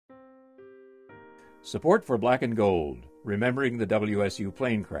Support for Black and Gold, Remembering the WSU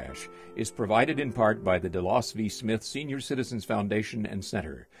Plane Crash, is provided in part by the DeLoss V. Smith Senior Citizens Foundation and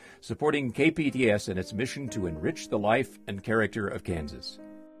Center, supporting KPTS and its mission to enrich the life and character of Kansas.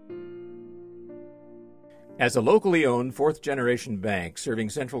 As a locally owned fourth-generation bank serving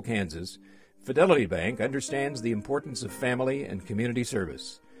central Kansas, Fidelity Bank understands the importance of family and community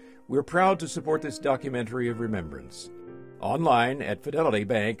service. We're proud to support this documentary of remembrance. Online at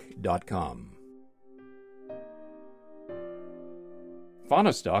fidelitybank.com.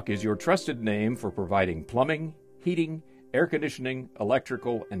 Faunastock is your trusted name for providing plumbing, heating, air conditioning,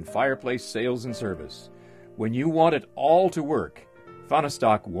 electrical, and fireplace sales and service. When you want it all to work,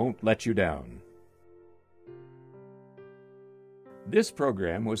 Faunastock won't let you down. This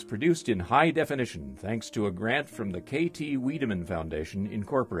program was produced in high definition thanks to a grant from the K.T. Wiedemann Foundation,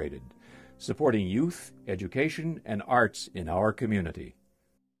 Incorporated, supporting youth, education, and arts in our community.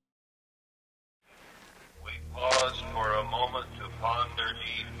 We paused for a moment to ponder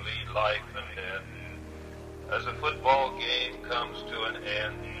deeply life and death. As a football game comes to an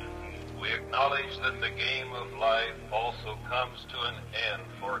end, we acknowledge that the game of life also comes to an end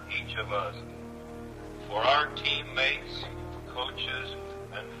for each of us. For our teammates, coaches,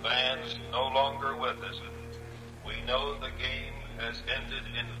 and fans no longer with us, we know the game has ended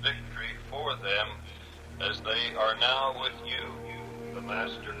in victory for them as they are now with you, the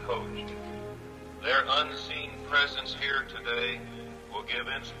master coach. Their unseen presence here today will give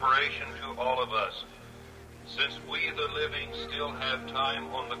inspiration to all of us. Since we, the living, still have time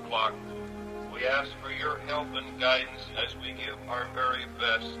on the clock, we ask for your help and guidance as we give our very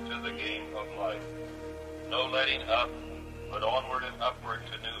best to the game of life. No letting up, but onward and upward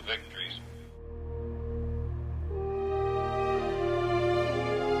to new victories.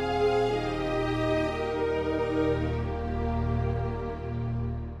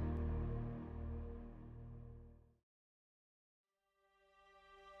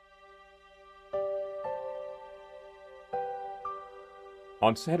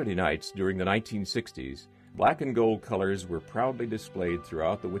 On Saturday nights during the 1960s, black and gold colors were proudly displayed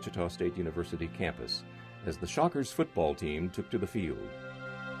throughout the Wichita State University campus as the Shockers football team took to the field.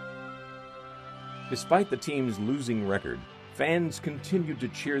 Despite the team's losing record, fans continued to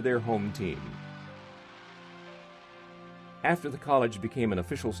cheer their home team. After the college became an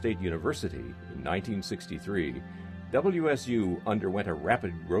official state university in 1963, WSU underwent a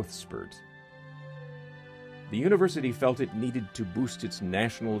rapid growth spurt. The university felt it needed to boost its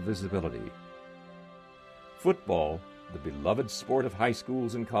national visibility. Football, the beloved sport of high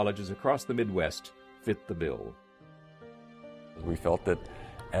schools and colleges across the Midwest, fit the bill. We felt that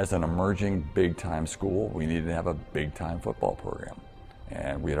as an emerging big-time school, we needed to have a big-time football program.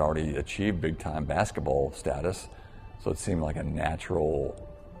 And we had already achieved big-time basketball status, so it seemed like a natural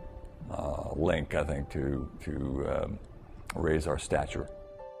link, I think, to raise our stature.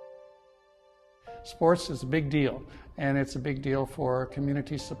 Sports is a big deal, and it's a big deal for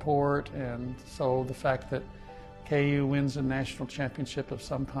community support, and so the fact that KU wins a national championship of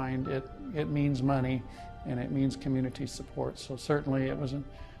some kind, it means money and it means community support. So certainly it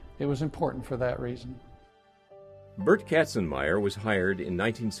was important for that reason. Bert Katzenmeyer was hired in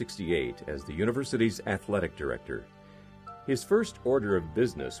 1968 as the university's athletic director. His first order of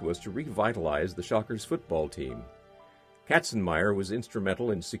business was to revitalize the Shockers football team. Katzenmeyer was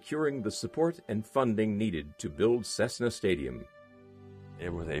instrumental in securing the support and funding needed to build Cessna Stadium.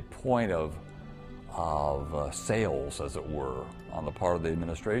 It was a point of sales, as it were, on the part of the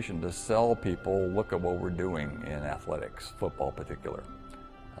administration to sell people, look at what we're doing in athletics, football in particular.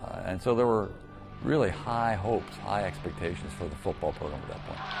 And so there were really high hopes, high expectations for the football program at that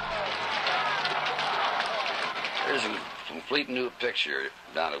point. There's a complete new picture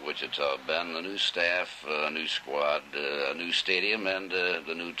down at Wichita, Ben. The new staff, a new squad, a new stadium, and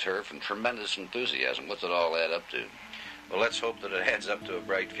the new turf, and tremendous enthusiasm. What's it all add up to? Well, let's hope that it adds up to a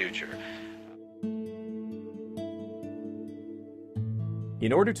bright future.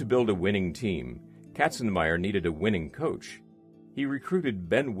 In order to build a winning team, Katzenmeyer needed a winning coach. He recruited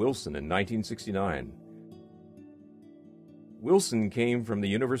Ben Wilson in 1969. Wilson came from the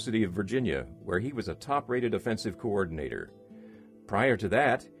University of Virginia, where he was a top-rated offensive coordinator. Prior to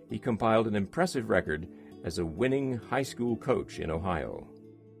that, he compiled an impressive record as a winning high school coach in Ohio.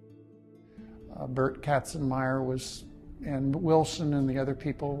 Bert Katzenmeyer and Wilson and the other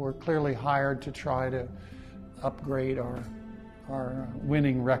people were clearly hired to try to upgrade our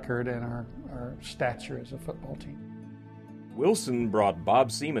winning record and our stature as a football team. Wilson brought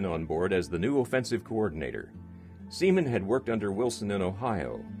Bob Seaman on board as the new offensive coordinator. Seaman had worked under Wilson in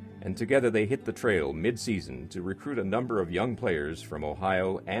Ohio, and together they hit the trail mid-season to recruit a number of young players from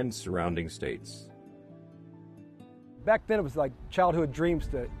Ohio and surrounding states. Back then it was like childhood dreams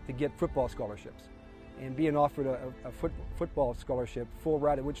to get football scholarships. And being offered a football scholarship, full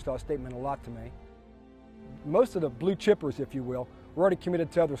ride at Wichita State, meant a lot to me. Most of the blue chippers, if you will, were already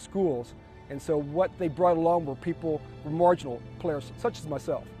committed to other schools. And so what they brought along were marginal players, such as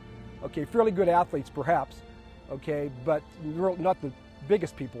myself. Okay, fairly good athletes perhaps, okay, but not the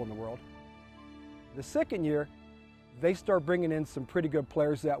biggest people in the world. The second year, they start bringing in some pretty good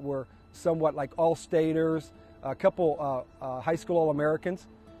players that were somewhat like all-staters, a couple high school All-Americans,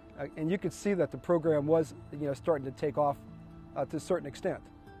 and you could see that the program was, starting to take off to a certain extent.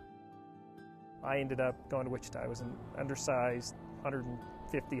 I ended up going to Wichita. I was an undersized,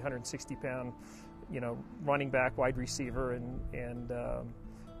 150, 160 pound, running back, wide receiver, and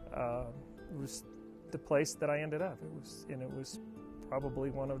it was the place that I ended up. It was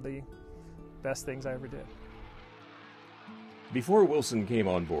probably one of the best things I ever did. Before Wilson came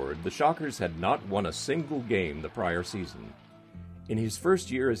on board, the Shockers had not won a single game the prior season. In his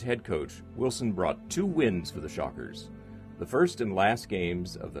first year as head coach, Wilson brought 2 wins for the Shockers, the first and last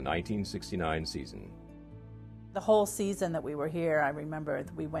games of the 1969 season. The whole season that we were here, I remember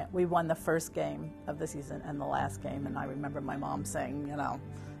we won the first game of the season and the last game, and I remember my mom saying,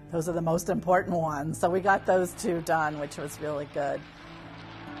 those are the most important ones. So we got those 2 done, which was really good.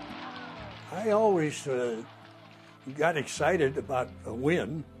 I always got excited about a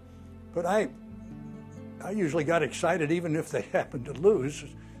win, but I usually got excited even if they happened to lose,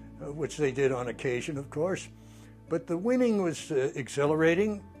 which they did on occasion, of course. But the winning was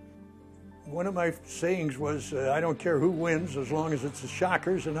exhilarating. One of my sayings was, I don't care who wins as long as it's the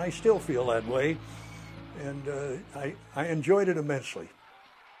Shockers, and I still feel that way. And I enjoyed it immensely.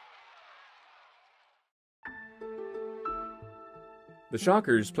 The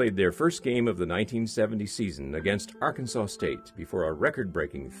Shockers played their first game of the 1970 season against Arkansas State before a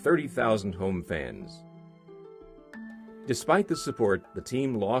record-breaking 30,000 home fans. Despite the support, the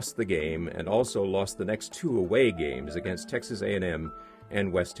team lost the game and also lost the next 2 away games against Texas A&M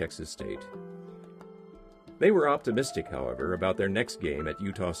and West Texas State. They were optimistic, however, about their next game at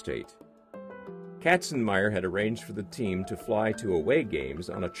Utah State. Katzenmeier had arranged for the team to fly to away games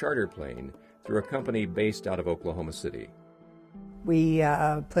on a charter plane through a company based out of Oklahoma City. We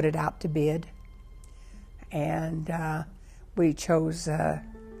put it out to bid, and we chose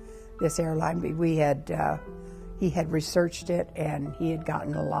this airline. He had researched it, and he had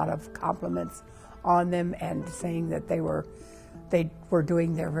gotten a lot of compliments on them and saying that they were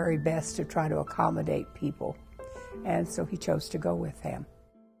doing their very best to try to accommodate people. And so he chose to go with them.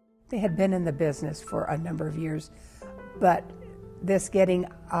 They had been in the business for a number of years, but this getting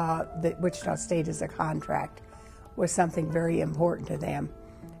the Wichita State as a contract was something very important to them.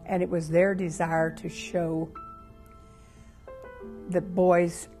 And it was their desire to show the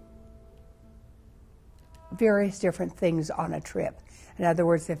boys various different things on a trip. In other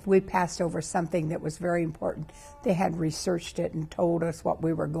words, if we passed over something that was very important, they had researched it and told us what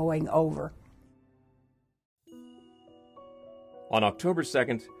we were going over. On October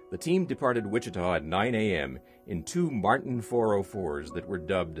 2nd, the team departed Wichita at 9 a.m. in 2 Martin 404s that were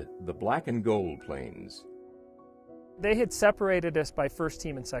dubbed the Black and Gold planes. They had separated us by first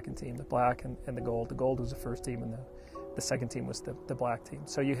team and second team, the black and the gold. The gold was the first team and the second team was the black team.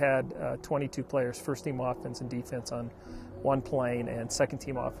 So you had 22 players, first team offense and defense on one plane and second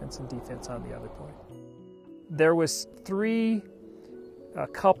team offense and defense on the other plane. There was 3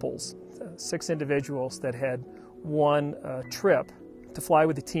 couples, 6 individuals that had won a trip to fly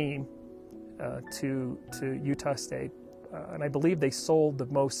with the team to Utah State, and I believe they sold the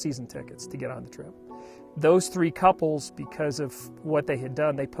most season tickets to get on the trip. Those 3 couples, because of what they had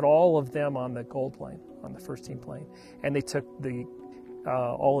done, they put all of them on the gold plane, on the first team plane, and they took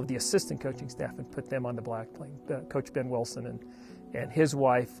all of the assistant coaching staff and put them on the black plane. Coach Ben Wilson and his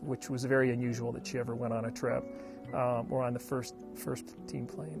wife, which was very unusual that she ever went on a trip, were on the first team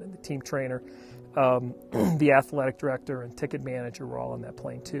plane, and the team trainer, the athletic director, and ticket manager were all on that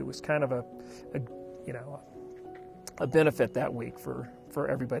plane too. It was kind of a benefit that week for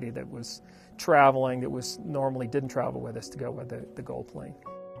everybody that was traveling, that was normally didn't travel with us, to go with the gold plane.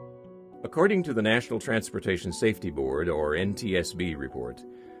 According to the National Transportation Safety Board, or NTSB report,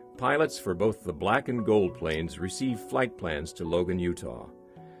 pilots for both the black and gold planes received flight plans to Logan, Utah.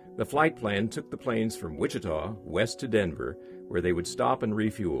 The flight plan took the planes from Wichita west to Denver, where they would stop and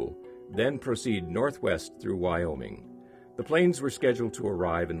refuel, then proceed northwest through Wyoming. The planes were scheduled to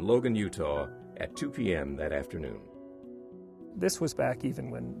arrive in Logan, Utah at 2 p.m. that afternoon. This was back even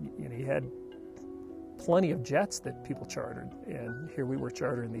when you had plenty of jets that people chartered, and here we were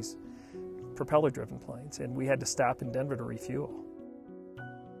chartering these propeller-driven planes, and we had to stop in Denver to refuel.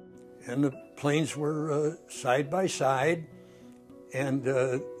 and the planes were side by side. And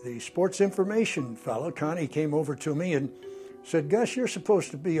the sports information fellow, Connie, came over to me and said, "Gus, you're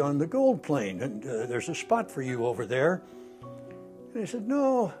supposed to be on the gold plane, and there's a spot for you over there." And I said,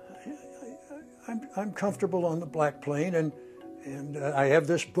 "No, I'm comfortable on the black plane, and I have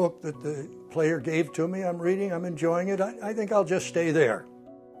this book that the player gave to me. I'm reading, I'm enjoying it. I think I'll just stay there."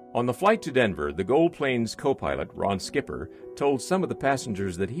 On the flight to Denver, the gold plane's co-pilot, Ron Skipper, told some of the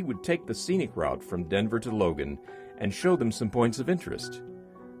passengers that he would take the scenic route from Denver to Logan and show them some points of interest.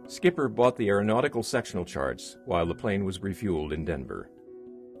 Skipper bought the aeronautical sectional charts while the plane was refueled in Denver.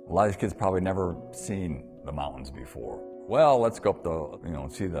 A lot of these kids probably never seen the mountains before. Well, let's go up the,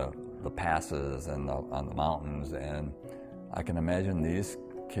 see the passes and on the mountains, and I can imagine these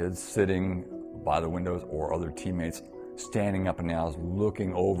kids sitting by the windows or other teammates standing up in the aisles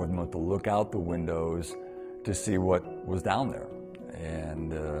looking over them to look out the windows to see what was down there,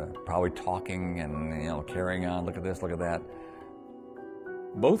 and probably talking and carrying on, look at this, look at that.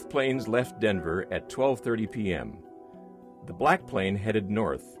 Both planes left Denver at 12:30 p.m. The black plane headed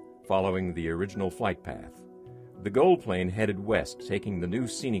north, following the original flight path. The gold plane headed west, taking the new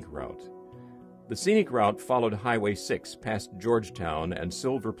scenic route. The scenic route followed Highway 6 past Georgetown and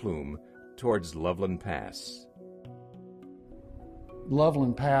Silver Plume towards Loveland Pass.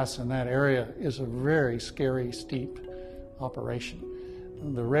 Loveland Pass in that area is a very scary, steep operation.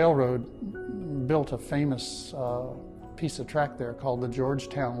 The railroad built a famous piece of track there called the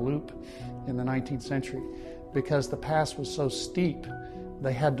Georgetown Loop in the 19th century. Because the pass was so steep,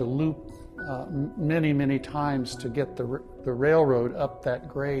 they had to loop many, many times to get the railroad up that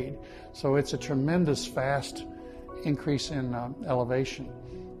grade. So it's a tremendous fast increase in elevation,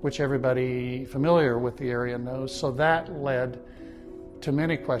 which everybody familiar with the area knows. So that led to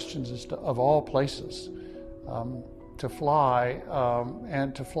many questions as to, of all places, to fly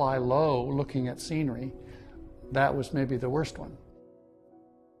and to fly low looking at scenery. That was maybe the worst one.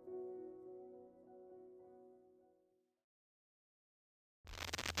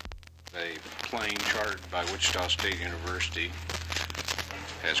 A plane chartered by Wichita State University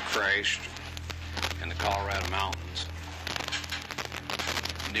has crashed in the Colorado Mountains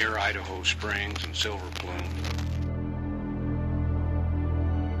near Idaho Springs and Silver Plume.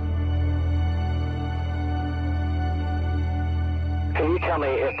 Can you tell me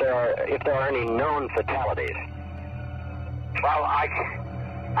if there are any known fatalities? Well,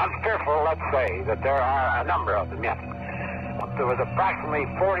 I'm fearful, let's say, that there are a number of them, yes. There was approximately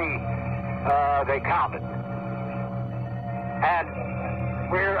 40, they counted. And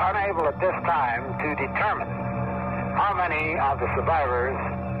we're unable at this time to determine how many of the survivors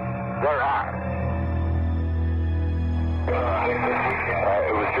there are.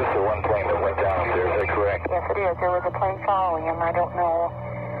 It was just the one plane that went down there, is that correct? Yes, it is. There was a plane following him. I don't know.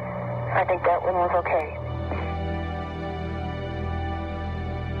 I think that one was okay.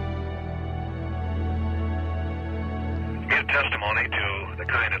 Give testimony to the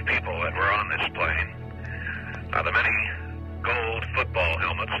kind of people that were on this plane. The many gold football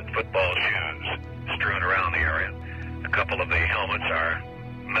helmets and football shoes strewn around the area. A couple of the helmets are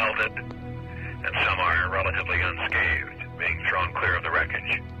melted, and some are relatively unscathed, being thrown clear of the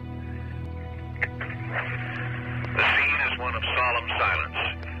wreckage. The scene is one of solemn silence.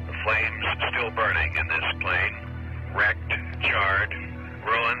 The flames still burning in this plane, wrecked, charred,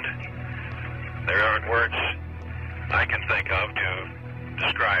 ruined. There aren't words I can think of to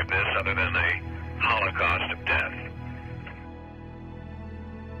describe this other than a holocaust of death.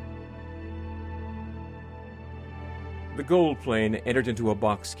 The gold plane entered into a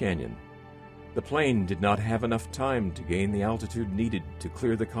box canyon. The plane did not have enough time to gain the altitude needed to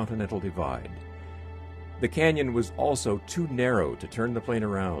clear the Continental Divide. The canyon was also too narrow to turn the plane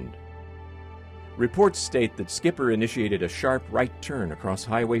around. Reports state that Skipper initiated a sharp right turn across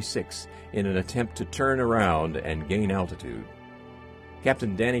Highway 6 in an attempt to turn around and gain altitude.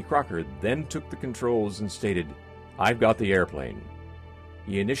 Captain Danny Crocker then took the controls and stated, "I've got the airplane."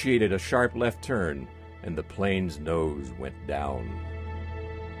 He initiated a sharp left turn, and the plane's nose went down.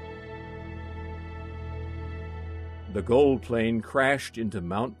 The gold plane crashed into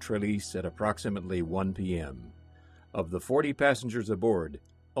Mount Trelease at approximately 1 p.m. Of the 40 passengers aboard,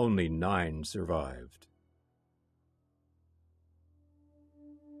 only 9 survived.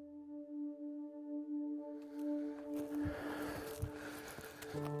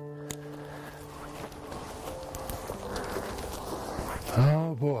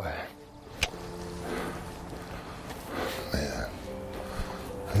 Oh boy. Man,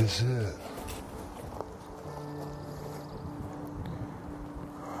 this is it.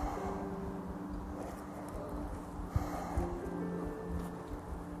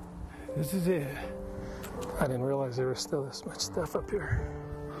 This is it. I didn't realize there was still this much stuff up here.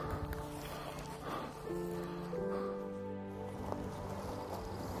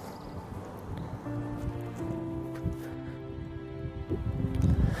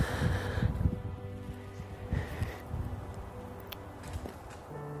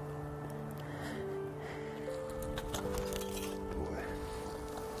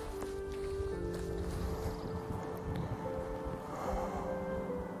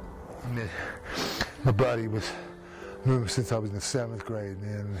 My buddy was moving since I was in the 7th grade,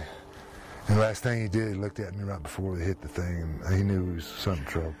 and the last thing he did, he looked at me right before we hit the thing, and he knew it was something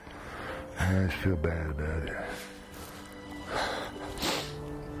trouble. And I just feel bad about it.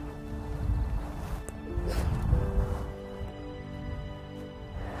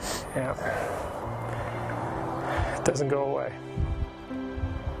 Yeah. It doesn't go away.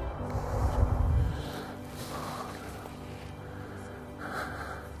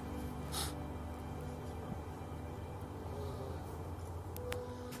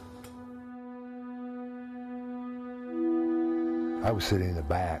 I was sitting in the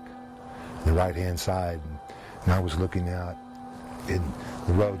back, the right-hand side, and I was looking out, and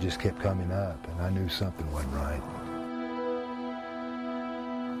the road just kept coming up, and I knew something wasn't right.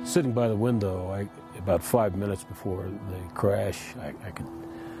 Sitting by the window, about 5 minutes before the crash, I got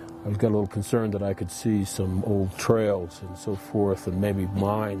a little concerned that I could see some old trails and so forth, and maybe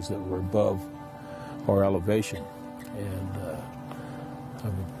mines that were above our elevation. And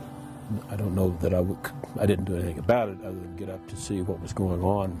I don't know that I didn't do anything about it other than get up to see what was going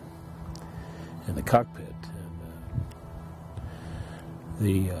on in the cockpit.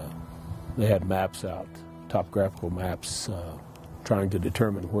 And they had maps out, topographical maps, trying to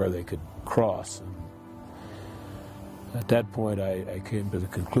determine where they could cross. And at that point, I came to the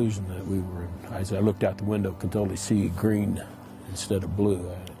conclusion that we were, as I looked out the window, could only see green instead of blue.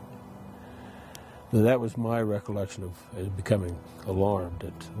 That was my recollection of becoming alarmed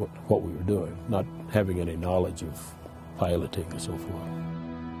at what we were doing, not having any knowledge of piloting and so forth.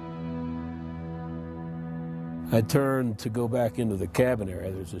 I turned to go back into the cabin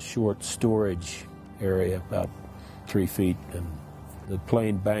area. There's a short storage area about 3 feet, and the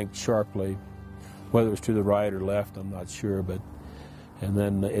plane banked sharply. Whether it was to the right or left, I'm not sure, and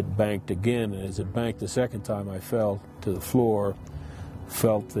then it banked again, and as it banked the second time, I fell to the floor,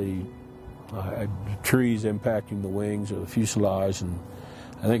 felt the trees impacting the wings or the fuselage, and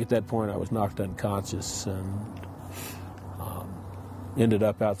I think at that point I was knocked unconscious and ended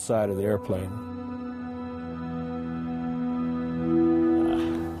up outside of the airplane.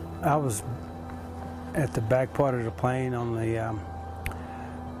 I was at the back part of the plane on the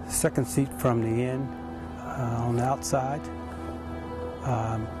second seat from the end, on the outside,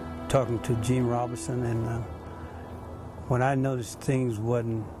 talking to Gene Robinson, and when I noticed things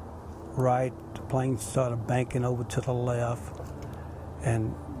wasn't right, the plane started banking over to the left,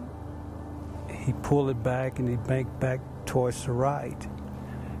 and he pulled it back and he banked back towards the right.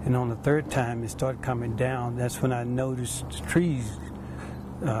 And on the third time it started coming down. That's when I noticed the trees,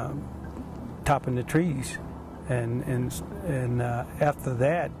 topping the trees, and after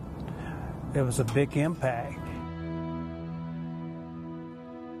that it was a big impact.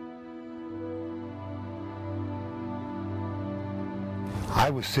 I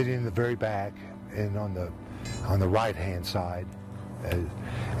was sitting in the very back and on the right-hand side, and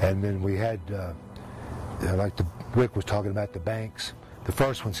then we had, like Rick was talking about, the banks. The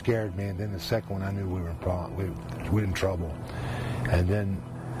first one scared me, and then the second one I knew we were in trouble. And then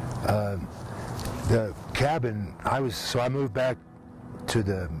the cabin, so I moved back to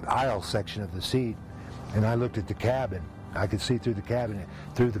the aisle section of the seat, and I looked at the cabin. I could see through the cabin,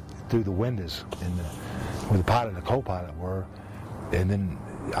 through the windows, where the pilot and the co-pilot were. And then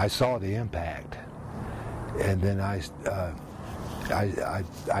I saw the impact, and then I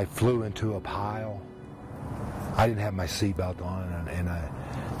flew into a pile. I didn't have my seatbelt on, and I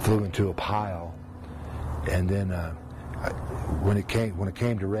flew into a pile. And then when it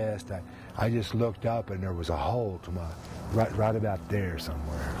came to rest, I just looked up, and there was a hole to my right about there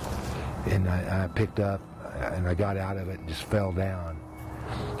somewhere. And I picked up, and I got out of it and just fell down.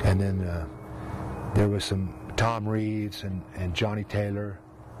 And then there was some Tom Reeves and Johnny Taylor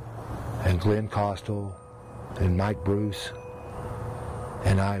and Glenn Costal and Mike Bruce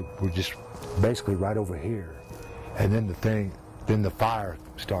and I were just basically right over here. And then the fire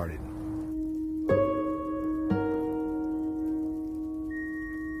started.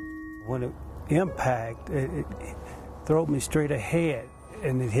 When it impacted, it threw me straight ahead,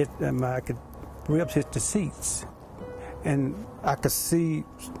 and it hit, ribs hit the seats, and I could see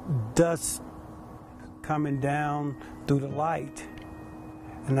dust coming down through the light,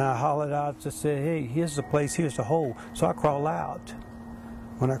 And I hollered out to say, hey, here's the place, here's the hole. So I crawled out.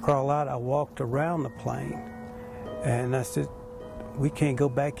 When I crawled out, I walked around the plane. And I said, we can't go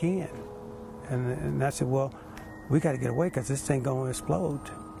back in. And I said, well, we got to get away because this thing going to explode.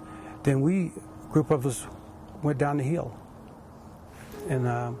 Then a group of us went down the hill. And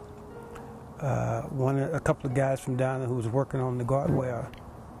a couple of guys from down there who was working on the guardrail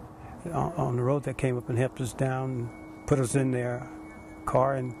on the road that came up and helped us down, put us in their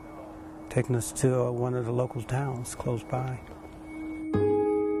car and taking us to one of the local towns close by.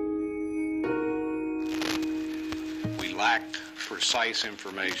 We lacked precise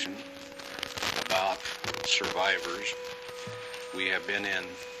information about survivors. We have been in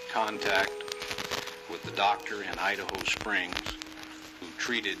contact with the doctor in Idaho Springs who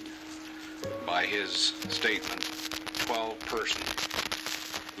treated, by his statement, 12 persons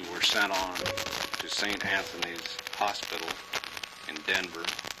who were sent on to St. Anthony's Hospital in Denver.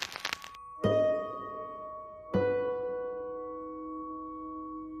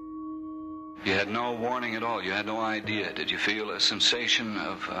 You had no warning at all. You had no idea. Did you feel a sensation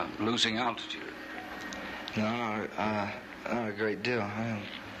of losing altitude? No, not a great deal. I didn't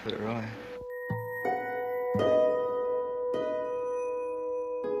feel it really.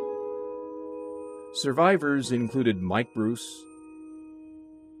 Survivors included Mike Bruce,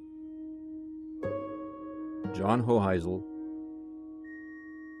 John Hoheisel,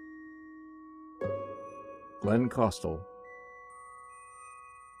 Glenn Costel,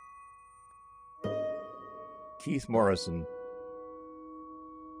 Keith Morrison,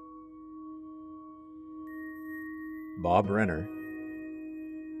 Bob Renner,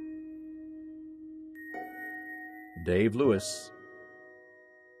 Dave Lewis,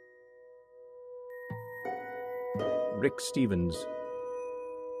 Rick Stevens,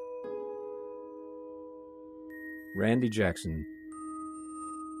 Randy Jackson,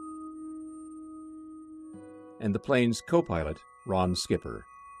 and the plane's co-pilot, Ron Skipper.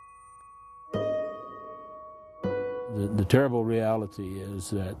 The terrible reality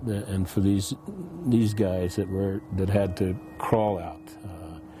is that, and for these guys that had to crawl out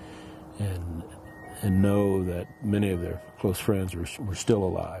and know that many of their close friends were still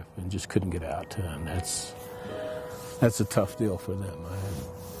alive and just couldn't get out, and that's a tough deal for them.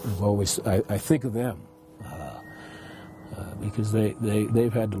 I think of them because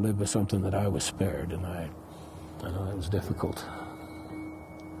they've had to live with something that I was spared, and I know that was difficult.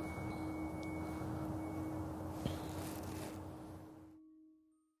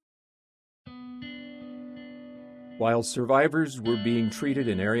 While survivors were being treated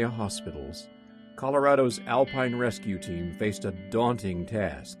in area hospitals, Colorado's Alpine Rescue Team faced a daunting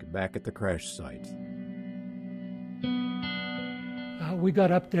task back at the crash site. We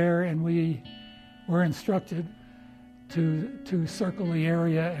got up there and we were instructed to circle the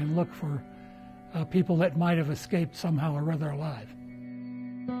area and look for people that might have escaped somehow or other alive.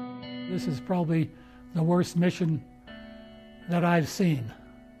 This is probably the worst mission that I've seen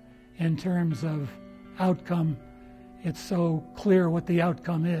in terms of outcome. It's so clear what the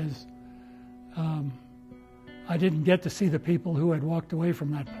outcome is. I didn't get to see the people who had walked away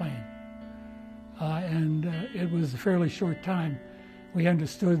from that plane. And it was a fairly short time. We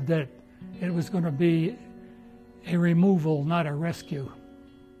understood that it was going to be a removal, not a rescue.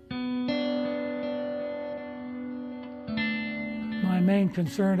 My main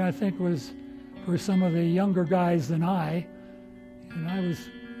concern, I think, was for some of the younger guys than I. And I was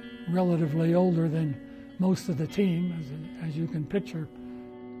relatively older than most of the team, as you can picture.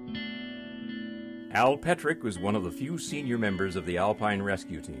 Al Petrick was one of the few senior members of the Alpine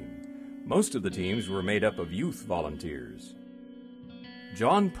Rescue Team. Most of the teams were made up of youth volunteers.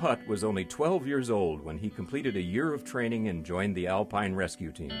 John Putt was only 12 years old when he completed a year of training and joined the Alpine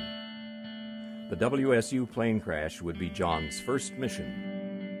Rescue Team. The WSU plane crash would be John's first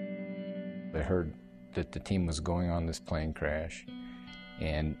mission. I heard that the team was going on this plane crash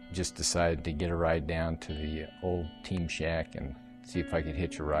and just decided to get a ride down to the old team shack and see if I could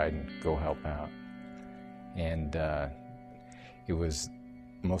hitch a ride and go help out. And it was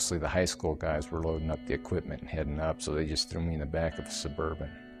mostly the high school guys were loading up the equipment and heading up, so they just threw me in the back of a Suburban,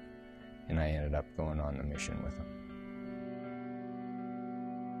 and I ended up going on the mission with them.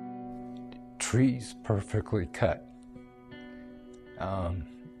 Trees perfectly cut,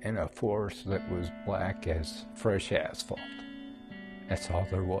 and a forest that was black as fresh asphalt. That's all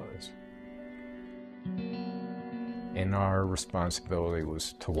there was. And our responsibility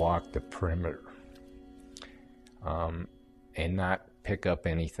was to walk the perimeter and not pick up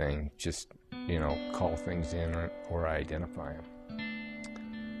anything, just, call things in or identify them.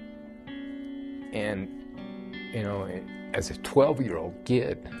 And, as a 12-year-old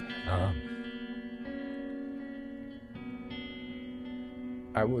kid,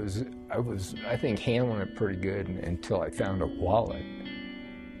 I was, I think, handling it pretty good until I found a wallet.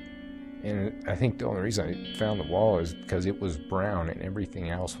 And I think the only reason I found the wallet is because it was brown and everything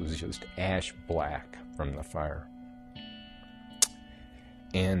else was just ash black from the fire.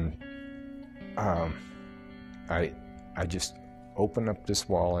 And I just opened up this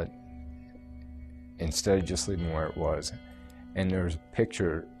wallet instead of just leaving where it was, and there was a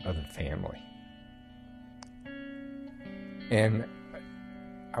picture of the family. And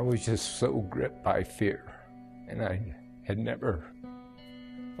I was just so gripped by fear, and I had never,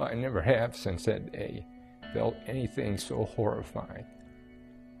 well, I never have since that day, felt anything so horrifying.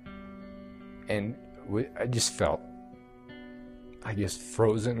 And I just felt, I guess,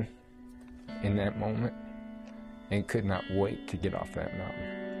 frozen in that moment and could not wait to get off that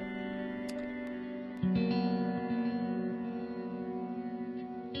mountain.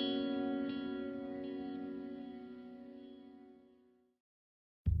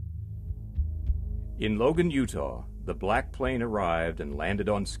 In Logan, Utah, the black plane arrived and landed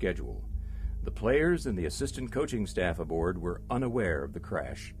on schedule. The players and the assistant coaching staff aboard were unaware of the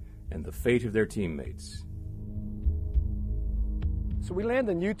crash and the fate of their teammates. So we land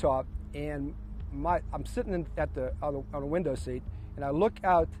in Utah, and I'm sitting on a window seat, and I look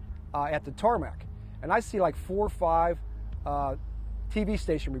out at the tarmac, and I see like 4 or 5 TV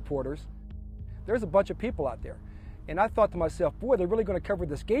station reporters. There's a bunch of people out there. And I thought to myself, boy, they're really going to cover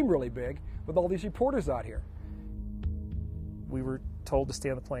this game really big with all these reporters out here. We were told to stay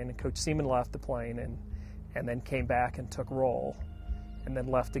on the plane, and Coach Seaman left the plane and then came back and took roll, and then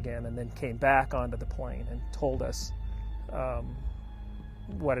left again, and then came back onto the plane and told us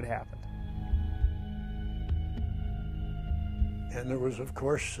what had happened. And there was, of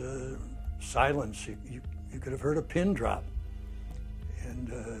course, silence. You could have heard a pin drop. And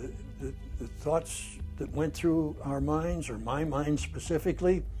the thoughts that went through our minds, or my mind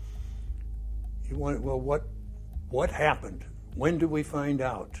specifically, you went, well, what happened? When do we find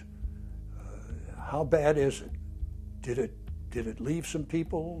out? How bad is it? Did it leave some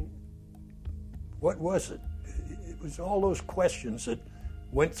people? What was it? It was all those questions that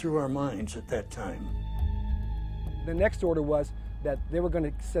went through our minds at that time. The next order was that they were going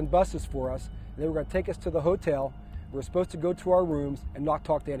to send buses for us. They were going to take us to the hotel. We were supposed to go to our rooms and not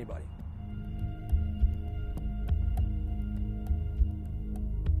talk to anybody.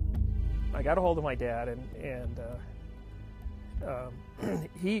 I got a hold of my dad, and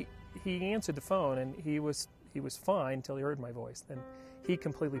he answered the phone, and he was fine until he heard my voice. Then he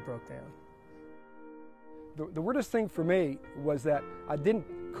completely broke down. The weirdest thing for me was that I didn't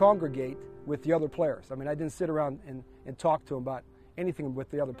congregate with the other players. I mean, I didn't sit around and talk to them about anything with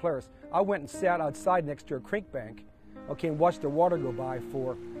the other players. I went and sat outside next to a creek bank, okay, and watched the water go by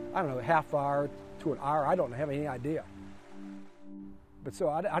for, I don't know, a half hour to an hour. I don't have any idea. But so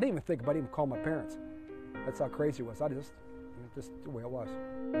I didn't even think about even calling my parents. That's how crazy it was. Just the way it was.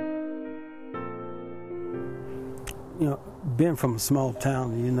 You know, being from a small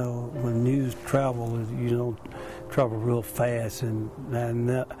town, you know, when news travel, you don't travel real fast, and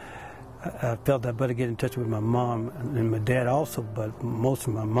I felt I better get in touch with my mom and my dad also, but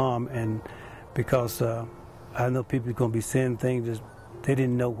mostly my mom, and because I know people are going to be saying things that they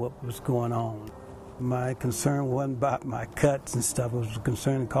didn't know what was going on. My concern wasn't about my cuts and stuff. I was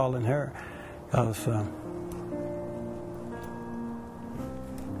concerned calling her because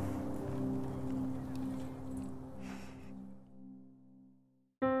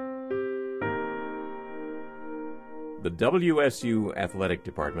The WSU athletic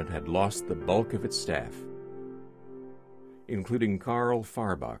department had lost the bulk of its staff, including Carl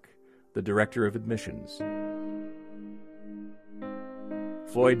Farbach, the director of admissions,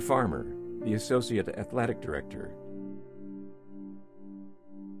 Floyd Farmer, the associate athletic director,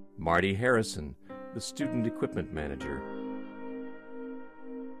 Marty Harrison, the student equipment manager,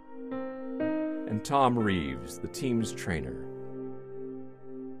 and Tom Reeves, the team's trainer.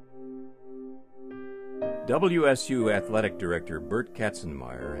 WSU athletic director Bert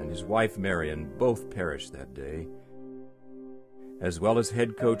Katzenmeyer and his wife Marion both perished that day, as well as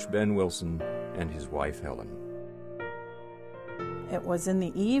head coach Ben Wilson and his wife Helen. It was in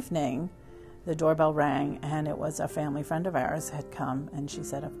the evening, the doorbell rang, and it was a family friend of ours had come, and she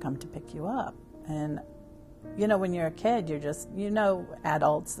said, "I've come to pick you up." And you know, when you're a kid, you're just, you know,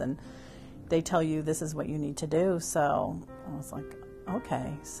 adults, and they tell you this is what you need to do. So I was like,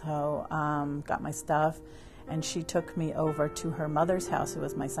 okay. So got my stuff, and she took me over to her mother's house, who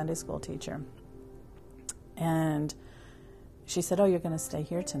was my Sunday school teacher. And she said, "Oh, you're going to stay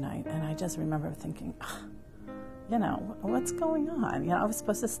here tonight." And I just remember thinking, what's going on? I was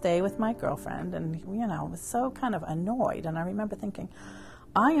supposed to stay with my girlfriend, and, I was so kind of annoyed. And I remember thinking,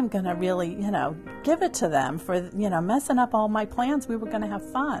 I am going to really, give it to them for, messing up all my plans. We were going to have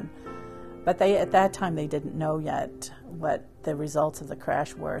fun. But at that time, they didn't know yet what the results of the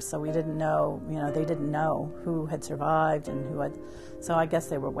crash were. So we didn't know, they didn't know who had survived and who had. So I guess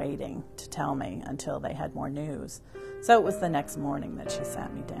they were waiting to tell me until they had more news. So it was the next morning that she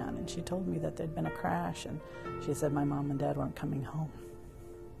sat me down and she told me that there'd been a crash, and she said my mom and dad weren't coming home.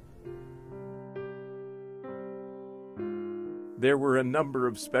 There were a number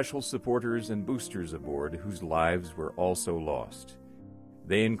of special supporters and boosters aboard whose lives were also lost.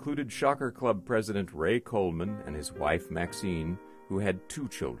 They included Shocker Club President Ray Coleman and his wife Maxine, who had 2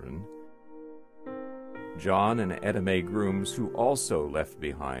 children, John and Etta Mae Grooms, who also left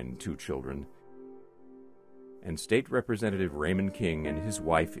behind 2 children, and State Representative Raymond King and his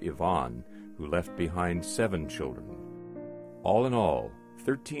wife Yvonne, who left behind 7 children. All in all,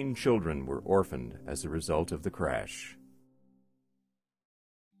 13 children were orphaned as a result of the crash.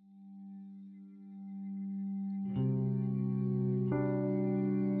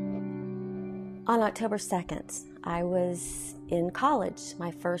 On October 2nd, I was in college.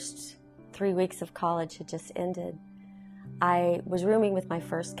 My first 3 weeks of college had just ended. I was rooming with my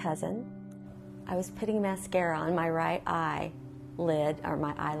first cousin. I was putting mascara on my right eyelid, or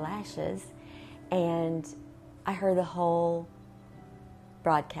my eyelashes, and I heard the whole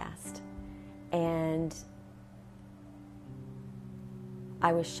broadcast. And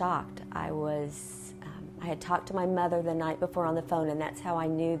I was shocked. I had talked to my mother the night before on the phone, and that's how I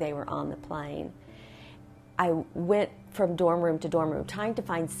knew they were on the plane. I went from dorm room to dorm room trying to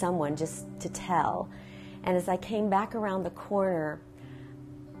find someone just to tell. And as I came back around the corner,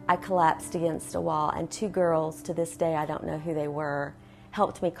 I collapsed against a wall, and 2 girls, to this day I don't know who they were,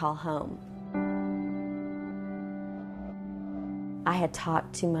 helped me call home. I had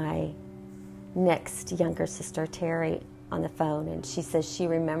talked to my next younger sister, Terry, on the phone, and she says she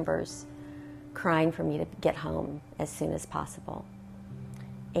remembers crying for me to get home as soon as possible.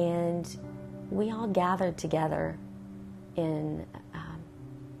 And we all gathered together in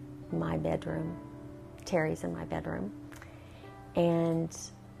my bedroom. Terry's in my bedroom. And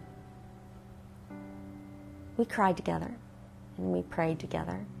we cried together and we prayed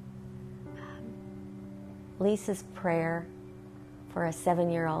together. Lisa's prayer for a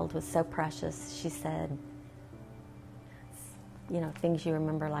 7-year-old was so precious. She said, things you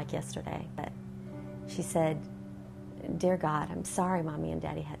remember like yesterday. But she said, "Dear God, I'm sorry Mommy and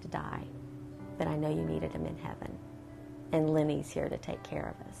Daddy had to die, but I know you needed them in heaven. And Lenny's here to take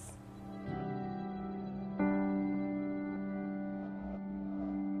care of us."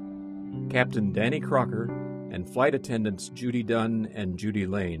 Captain Danny Crocker and flight attendants Judy Dunn and Judy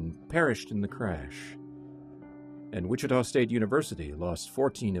Lane perished in the crash. And Wichita State University lost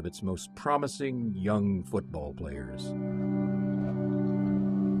 14 of its most promising young football players.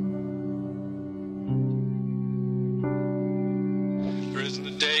 There isn't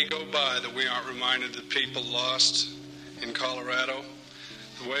a day go by that we aren't reminded of the people lost in Colorado,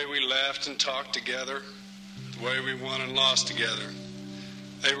 the way we laughed and talked together, the way we won and lost together.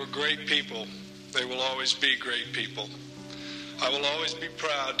 They were great people. They will always be great people. I will always be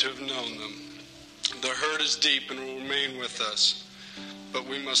proud to have known them. The hurt is deep and will remain with us, but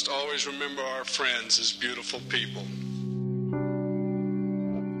we must always remember our friends as beautiful people.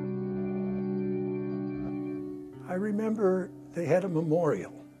 I remember they had a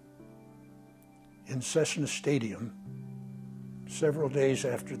memorial in Cessna Stadium several days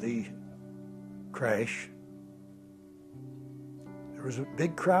after the crash. There was a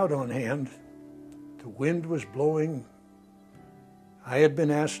big crowd on hand. The wind was blowing. I had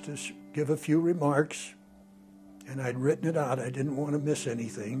been asked to give a few remarks, and I'd written it out. I didn't want to miss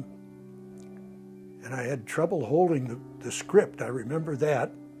anything. And I had trouble holding the script. I remember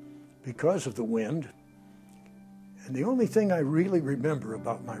that because of the wind. And the only thing I really remember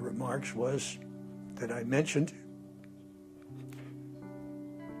about my remarks was that I mentioned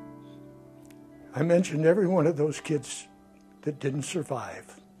every one of those kids that didn't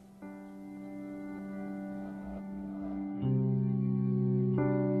survive.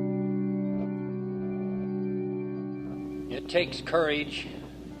 It takes courage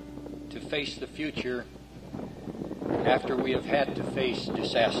to face the future after we have had to face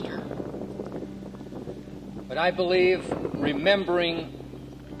disaster. But I believe remembering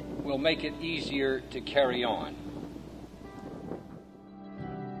will make it easier to carry on.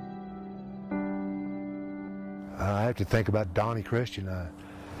 I have to think about Donnie Christian.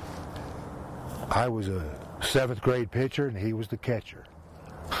 I was a 7th grade pitcher and he was the catcher.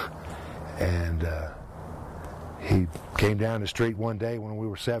 And he came down the street one day when we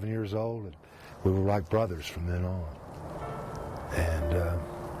were 7 years old, and we were like brothers from then on. And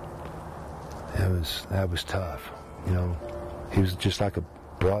that was tough. You know, he was just like a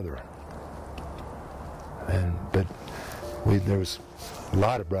brother. But there was a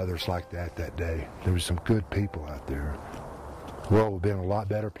lot of brothers like that day. There were some good people out there. The world would have been a lot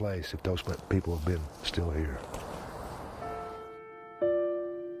better place if those people had been still here.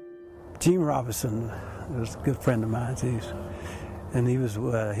 Gene Robinson was a good friend of mine, and he was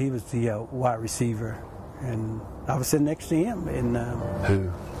the wide receiver, and I was sitting next to him. And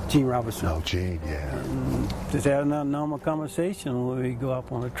who? Gene Robinson. Oh, Gene, yeah. And just had a normal conversation when we go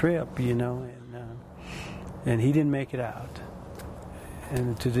up on a trip, you know, and he didn't make it out.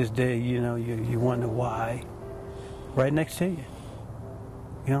 And to this day, you know, you wonder why. Right next to you,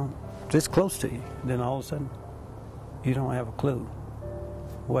 you know, this close to you. Then all of a sudden, you don't have a clue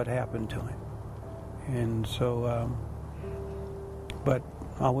what happened to him. And so, but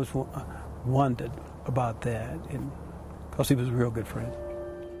I always wondered about that, because he was a real good friend.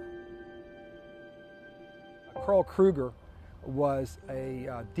 Carl Kruger was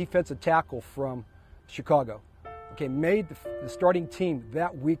a defensive tackle from Chicago. Okay, made the starting team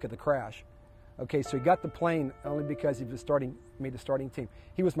that week of the crash. Okay, so he got the plane only because he was made the starting team.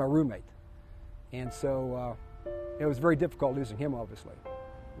 He was my roommate, and so it was very difficult losing him, obviously.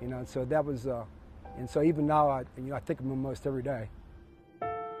 You know, and so that was, and so even now, I think of him almost every day.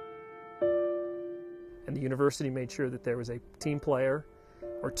 And the university made sure that there was a team player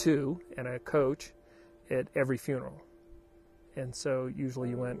or two and a coach at every funeral. And so usually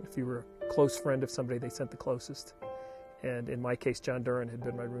you went, if you were a close friend of somebody, they sent the closest. And in my case, John Duran had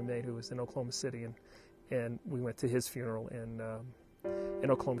been my roommate, who was in Oklahoma City, and we went to his funeral in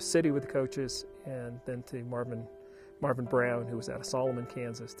Oklahoma City with the coaches, and then to Marvin Brown, who was out of Solomon,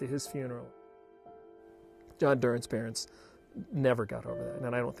 Kansas, to his funeral. John Duran's parents never got over that,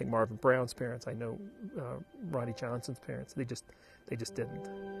 and I don't think Marvin Brown's parents. I know Ronnie Johnson's parents. They just didn't.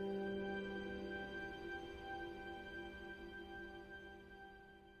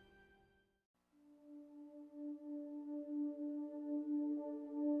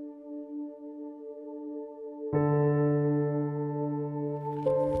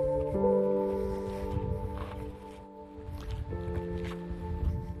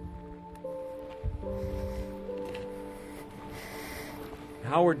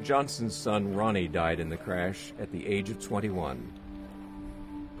 Howard Johnson's son Ronnie died in the crash at the age of 21.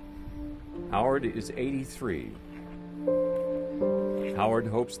 Howard is 83. Howard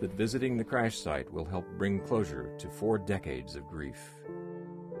hopes that visiting the crash site will help bring closure to 4 decades of grief.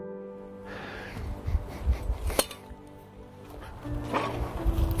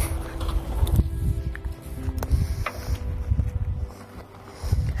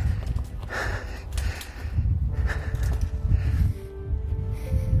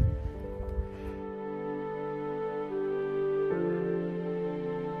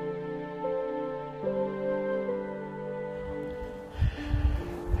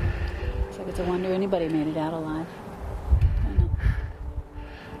 It's a wonder anybody made it out alive.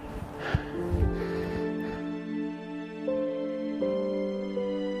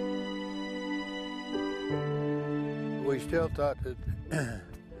 We still thought that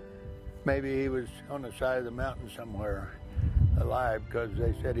maybe he was on the side of the mountain somewhere alive, because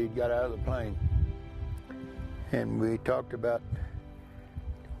they said he'd got out of the plane. And we talked about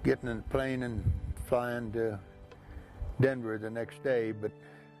getting in the plane and flying to Denver the next day, but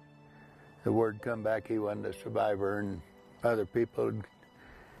the word come back he wasn't a survivor, and other people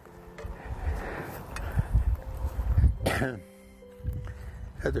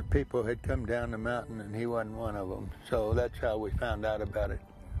had come down the mountain, and he wasn't one of them. So that's how we found out about it.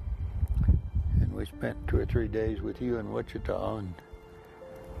 And we spent 2 or 3 days with you in Wichita,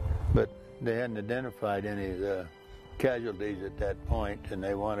 but they hadn't identified any of the casualties at that point, and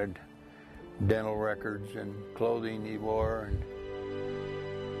they wanted dental records and clothing he wore.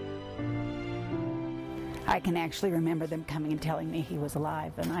 I can actually remember them coming and telling me he was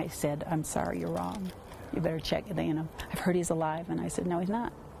alive, and I said, "I'm sorry, you're wrong. You better check it. You know, I've heard he's alive." And I said, "No, he's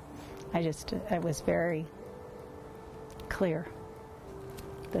not." It was very clear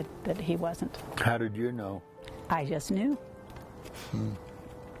that he wasn't. How did you know? I just knew.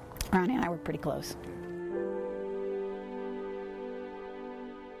 Ronnie and I were pretty close.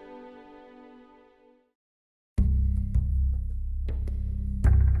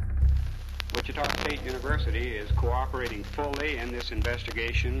 Wichita State University is cooperating fully in this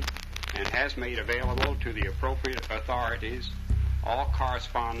investigation and has made available to the appropriate authorities all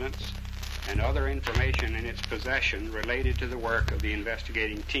correspondence and other information in its possession related to the work of the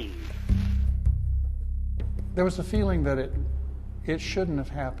investigating team. there was a feeling that it shouldn't have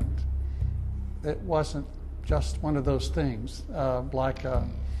happened. It wasn't just one of those things like a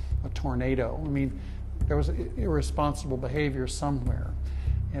tornado. I mean, there was irresponsible behavior somewhere,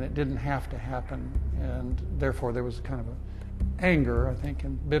 and it didn't have to happen, and therefore there was kind of a anger, I think,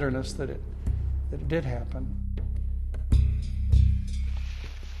 and bitterness that it did happen.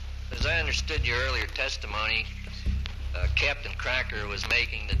 As I understood your earlier testimony, Captain Cracker was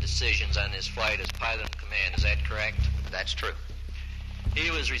making the decisions on his flight as pilot in command. Is that correct? That's true. He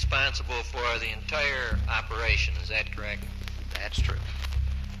was responsible for the entire operation. Is that correct? That's true.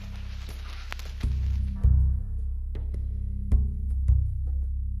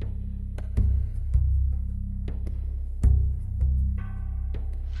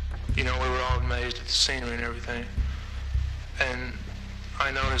 You know, we were all amazed at the scenery and everything. And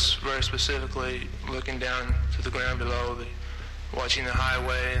I noticed very specifically, looking down to the ground below, watching the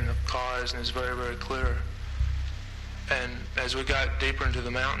highway and the cars, and it's very, very clear. And as we got deeper into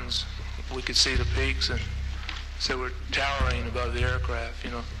the mountains, we could see the peaks, and so we're towering above the aircraft,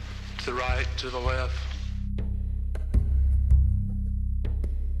 you know, to the right, to the left.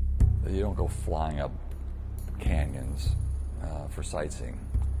 You don't go flying up canyons for sightseeing.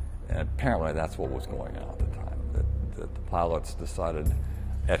 And apparently that's what was going on at the time, that the pilots decided,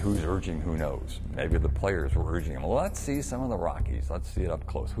 at whose urging, who knows. Maybe the players were urging them, well, let's see some of the Rockies, let's see it up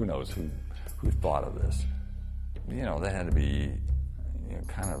close. Who knows who thought of this? You know, they had to be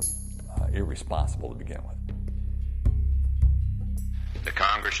kind of irresponsible to begin with. The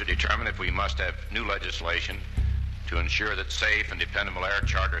Congress should determine if we must have new legislation to ensure that safe and dependable air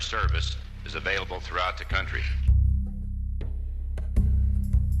charter service is available throughout the country.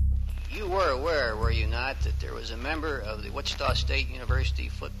 You were aware, were you not, that there was a member of the Wichita State University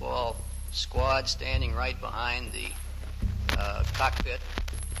football squad standing right behind the cockpit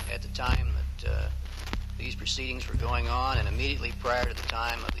at the time that these proceedings were going on and immediately prior to the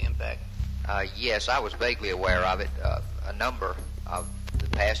time of the impact? Yes, I was vaguely aware of it. A number of the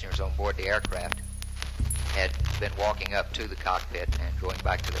passengers on board the aircraft had been walking up to the cockpit and going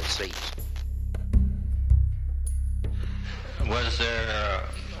back to their seats. Was there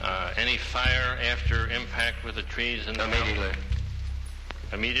any fire after impact with the trees in the Immediately.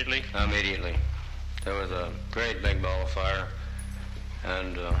 Immediately? Immediately. There was a great big ball of fire,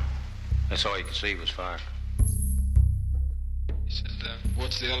 and that's all you could see was fire. He said,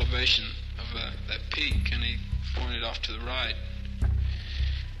 what's the elevation of that peak? And he pointed off to the right.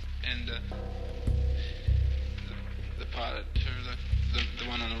 And the pilot, or the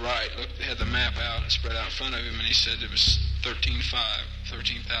one on the right, had the map out and spread out in front of him, and he said it was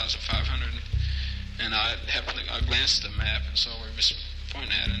 13,500. And I glanced at the map and saw where he was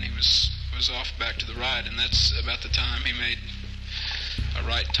pointing at, and he was off back to the right, and that's about the time he made a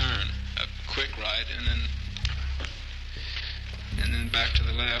right turn, a quick right, and then back to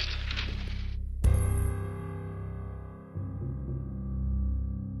the left.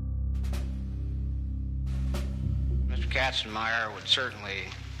 Mr. Katzenmeyer would certainly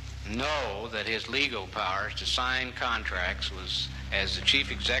know that his legal powers to sign contracts was as the Chief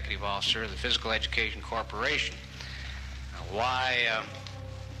Executive Officer of the Physical Education Corporation. Why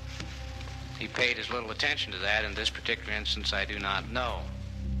he paid as little attention to that in this particular instance, I do not know.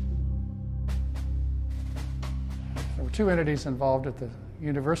 There were two entities involved at the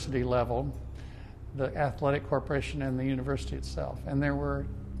university level, the athletic corporation and the university itself. And there were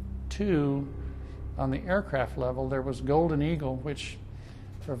two on the aircraft level. There was Golden Eagle, which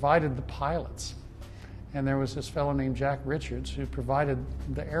provided the pilots. And there was this fellow named Jack Richards who provided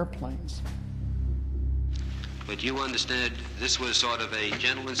the airplanes. But you understood this was sort of a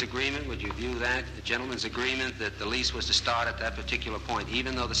gentleman's agreement? Would you view that, a gentleman's agreement, that the lease was to start at that particular point,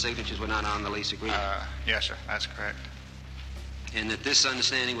 even though the signatures were not on the lease agreement? Yes, sir, that's correct. And that this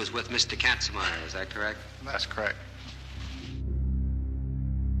understanding was with Mr. Katzenmeyer, is that correct? That's correct.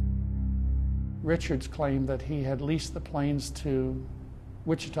 Richards claimed that he had leased the planes to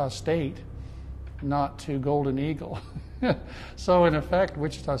Wichita State, not to Golden Eagle. So in effect,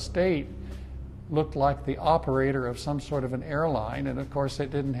 Wichita State looked like the operator of some sort of an airline, and of course it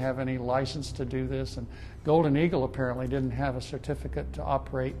didn't have any license to do this, and Golden Eagle apparently didn't have a certificate to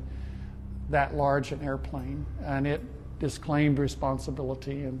operate that large an airplane, and it disclaimed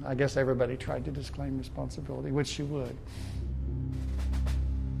responsibility, and I guess everybody tried to disclaim responsibility, which you would.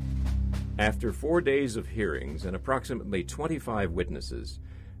 After 4 days of hearings and approximately 25 witnesses,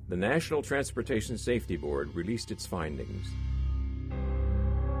 the National Transportation Safety Board released its findings.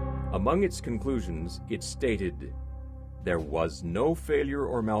 Among its conclusions, it stated, there was no failure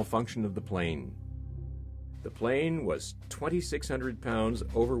or malfunction of the plane. The plane was 2,600 pounds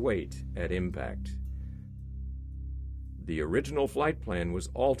overweight at impact. The original flight plan was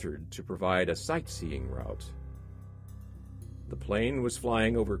altered to provide a sightseeing route. The plane was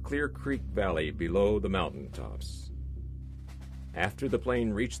flying over Clear Creek Valley below the mountaintops. After the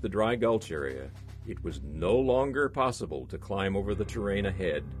plane reached the Dry Gulch area, it was no longer possible to climb over the terrain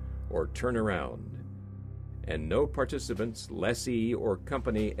ahead or turn around, and no participants, lessee, or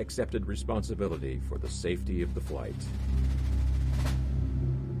company accepted responsibility for the safety of the flight.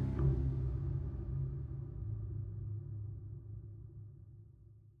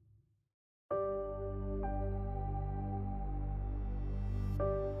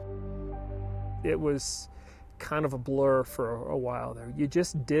 It was kind of a blur for a while there. You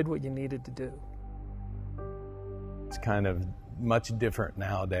just did what you needed to do. It's kind of much different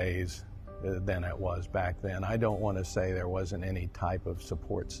nowadays than it was back then. I don't want to say there wasn't any type of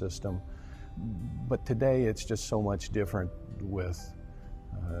support system, but today it's just so much different with,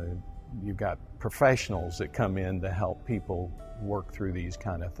 you've got professionals that come in to help people work through these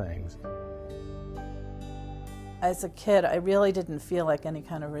kind of things. As a kid, I really didn't feel like any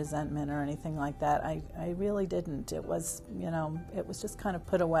kind of resentment or anything like that. I really didn't. It was, it was just kind of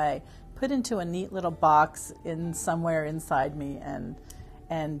put away, put into a neat little box in somewhere inside me and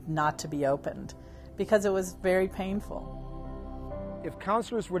not to be opened, because it was very painful. If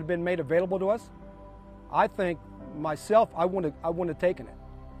counselors would have been made available to us, I think myself, I wouldn't have taken it,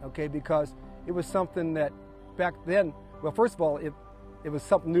 okay, because it was something that back then, well, first of all, it was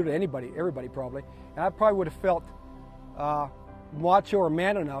something new to everybody probably, and I probably would have felt macho or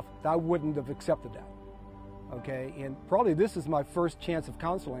man enough that I wouldn't have accepted that, okay, and probably this is my first chance of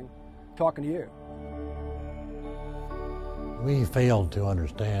counseling, talking to you. We failed to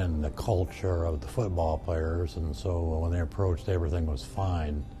understand the culture of the football players, and so when they approached, everything was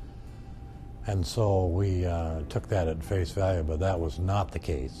fine. And so we took that at face value, but that was not the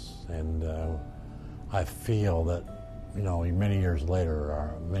case. And I feel that, many years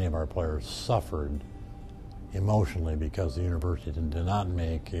later, many of our players suffered emotionally because the university did not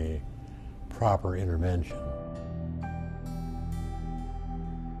make a proper intervention.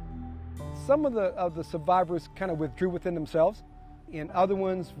 Some of the survivors kind of withdrew within themselves, and other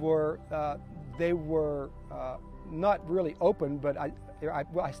ones were, they were not really open, but I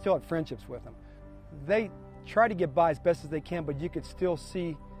still had friendships with them. They try to get by as best as they can, but you could still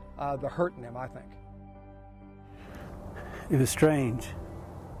see the hurt in them, I think. It was strange.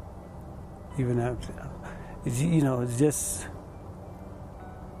 Even after, it's just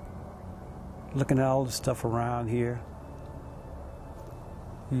looking at all the stuff around here,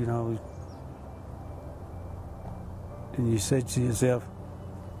 and you said to yourself,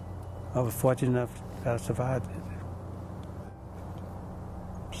 I was fortunate enough that I survived it.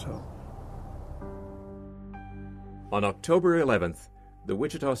 So. On October 11th, the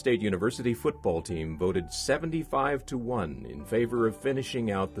Wichita State University football team voted 75-1 in favor of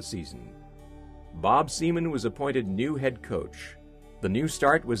finishing out the season. Bob Seaman was appointed new head coach. The new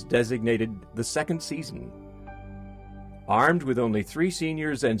start was designated the second season. Armed with only 3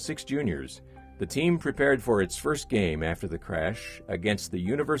 seniors and 6 juniors, the team prepared for its first game after the crash against the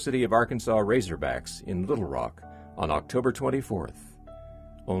University of Arkansas Razorbacks in Little Rock on October 24th,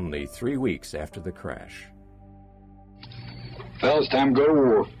 only 3 weeks after the crash. Fellas, time to go to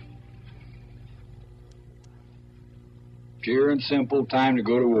war. Pure and simple, time to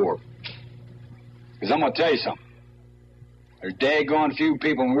go to war. Because I'm going to tell you something. There's daggone few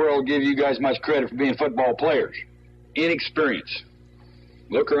people in the world give you guys much credit for being football players. Inexperience.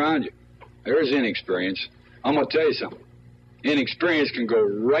 Look around you. There's inexperience. I'm going to tell you something. Inexperience can go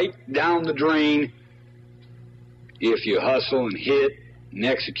right down the drain if you hustle and hit and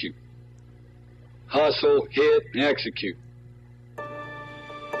execute. Hustle, hit, and execute.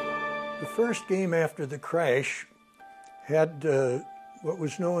 The first game after the crash had what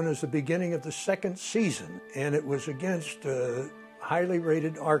was known as the beginning of the second season, and it was against highly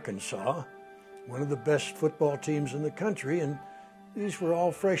rated Arkansas, one of the best football teams in the country, and these were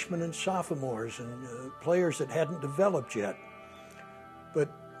all freshmen and sophomores and players that hadn't developed yet.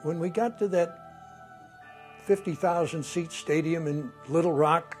 But when we got to that 50,000-seat stadium in Little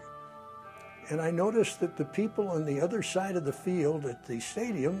Rock, and I noticed that the people on the other side of the field at the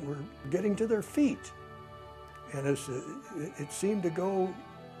stadium were getting to their feet. And it seemed to go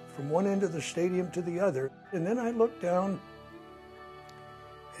from one end of the stadium to the other. And then I looked down,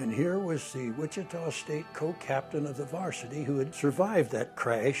 and here was the Wichita State co-captain of the varsity who had survived that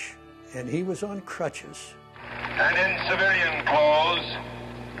crash, and he was on crutches. And in civilian clothes,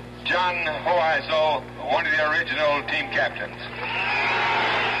 John Hoheisel, one of the original team captains.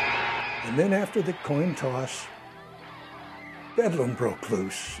 And then after the coin toss, bedlam broke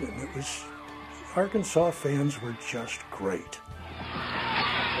loose, and it was Arkansas fans were just great.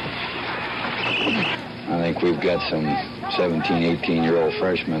 I think we've got some 17, 18-year-old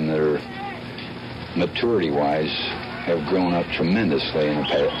freshmen that are, maturity-wise, have grown up tremendously in the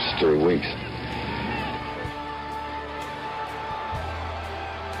past 3 weeks.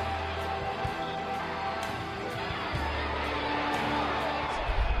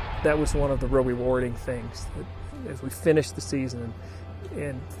 That was one of the real rewarding things. That as we finished the season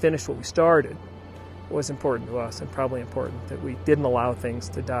and finished what we started, was important to us, and probably important that we didn't allow things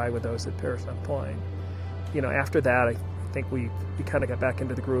to die with those that perished on playing. You know, after that, I think we kind of got back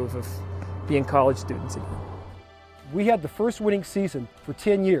into the groove of being college students again. We had the first winning season for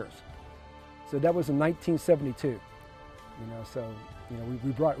 10 years. So that was in 1972. You know, so you know,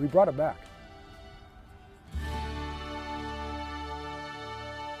 we brought it back.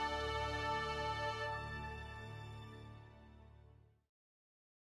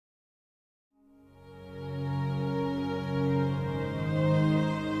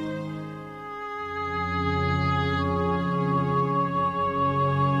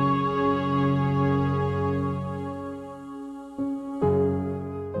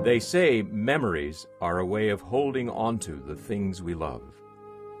 They say memories are a way of holding onto the things we love,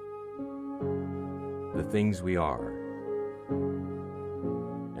 the things we are,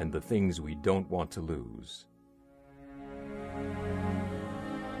 and the things we don't want to lose.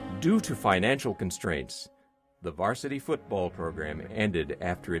 Due to financial constraints, the varsity football program ended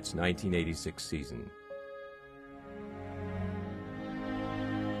after its 1986 season.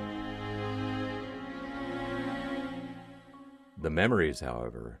 The memories,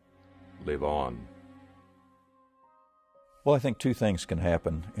 however, live on. Well, I think two things can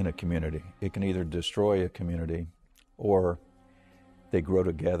happen in a community. It can either destroy a community, or they grow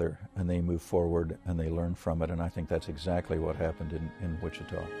together and they move forward and they learn from it, and I think that's exactly what happened in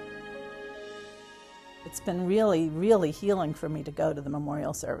Wichita. It's been really, really healing for me to go to the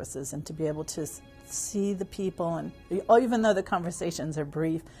memorial services and to be able to see the people, and even though the conversations are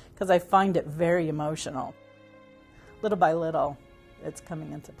brief, because I find it very emotional. Little by little, it's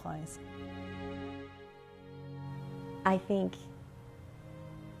coming into place. I think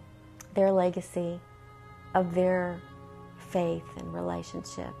their legacy of their faith and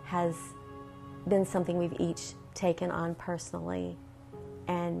relationship has been something we've each taken on personally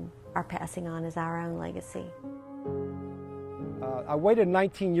and are passing on as our own legacy. I waited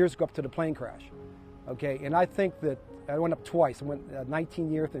 19 years to go up to the plane crash, okay, and I think that I went up twice. I went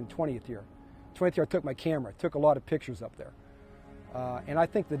 19th year and 20th year. 20th year I took my camera, took a lot of pictures up there. And I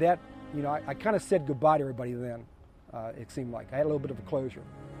think that, you know, I kind of said goodbye to everybody then, it seemed like. I had a little bit of a closure.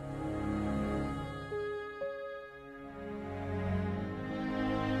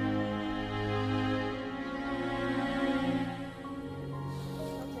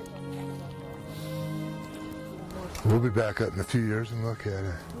 We'll be back up in a few years and look at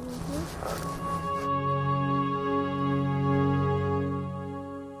it.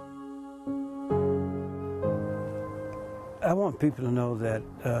 I want people to know that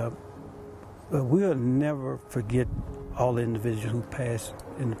we'll never forget all the individuals who passed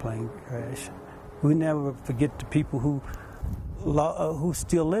in the plane crash. We never forget the people who's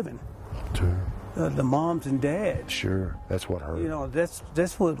still living. Sure. The moms and dads. Sure, that's what hurt. You know,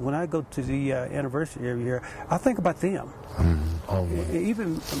 that's what, when I go to the anniversary every year, I think about them.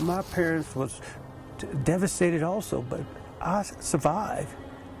 Even my parents was devastated also, but I survived.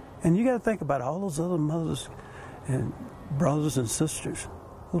 And you got to think about all those other mothers and brothers and sisters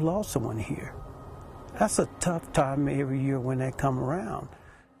who lost someone here. That's a tough time every year when they come around.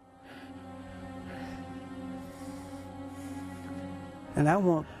 And I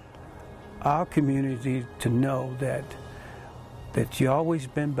want our community to know that you always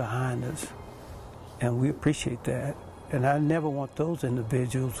been behind us, and we appreciate that. And I never want those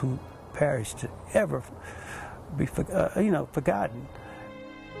individuals who perished to ever be forgotten.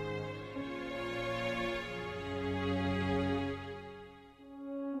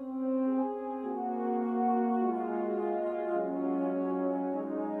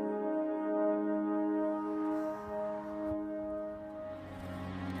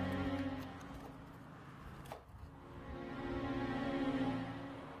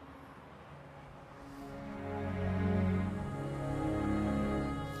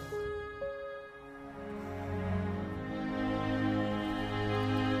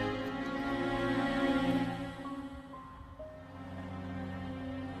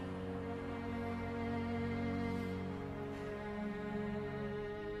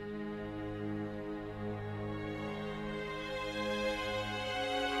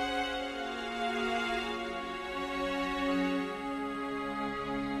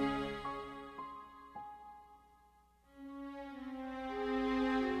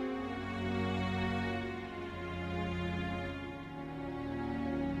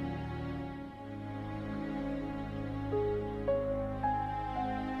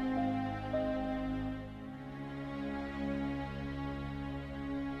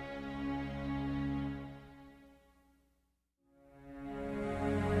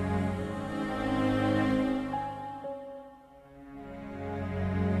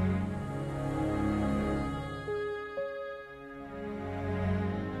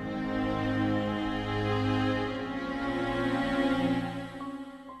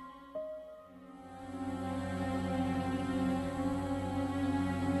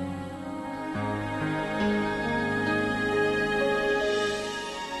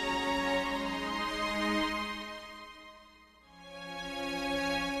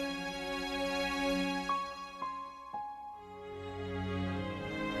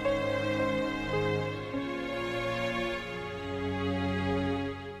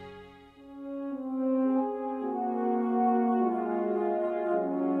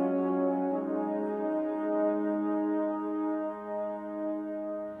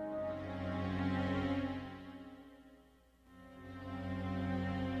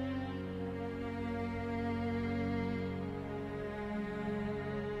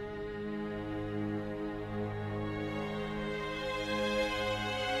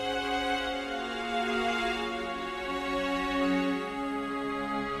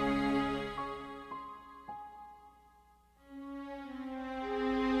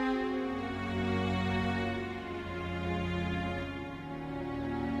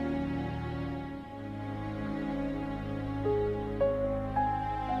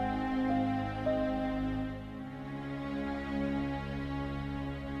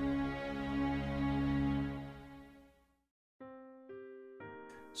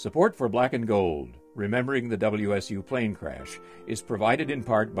 Support for Black and Gold, Remembering the WSU Plane Crash, is provided in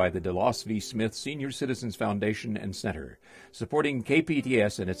part by the DeLoss V. Smith Senior Citizens Foundation and Center, supporting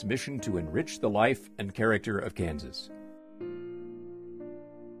KPTS and its mission to enrich the life and character of Kansas.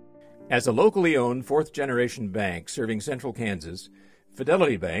 As a locally owned fourth-generation bank serving central Kansas,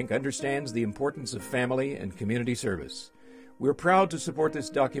 Fidelity Bank understands the importance of family and community service. We're proud to support this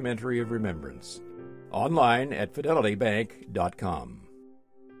documentary of remembrance. Online at fidelitybank.com.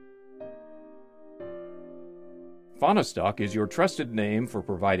 Faunastock is your trusted name for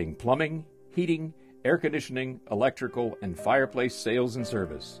providing plumbing, heating, air conditioning, electrical, and fireplace sales and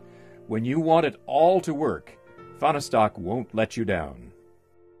service. When you want it all to work, Faunastock won't let you down.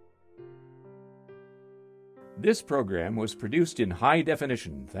 This program was produced in high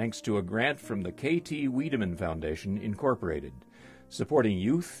definition thanks to a grant from the K.T. Wiedemann Foundation, Incorporated, supporting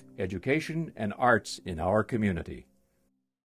youth, education, and arts in our community.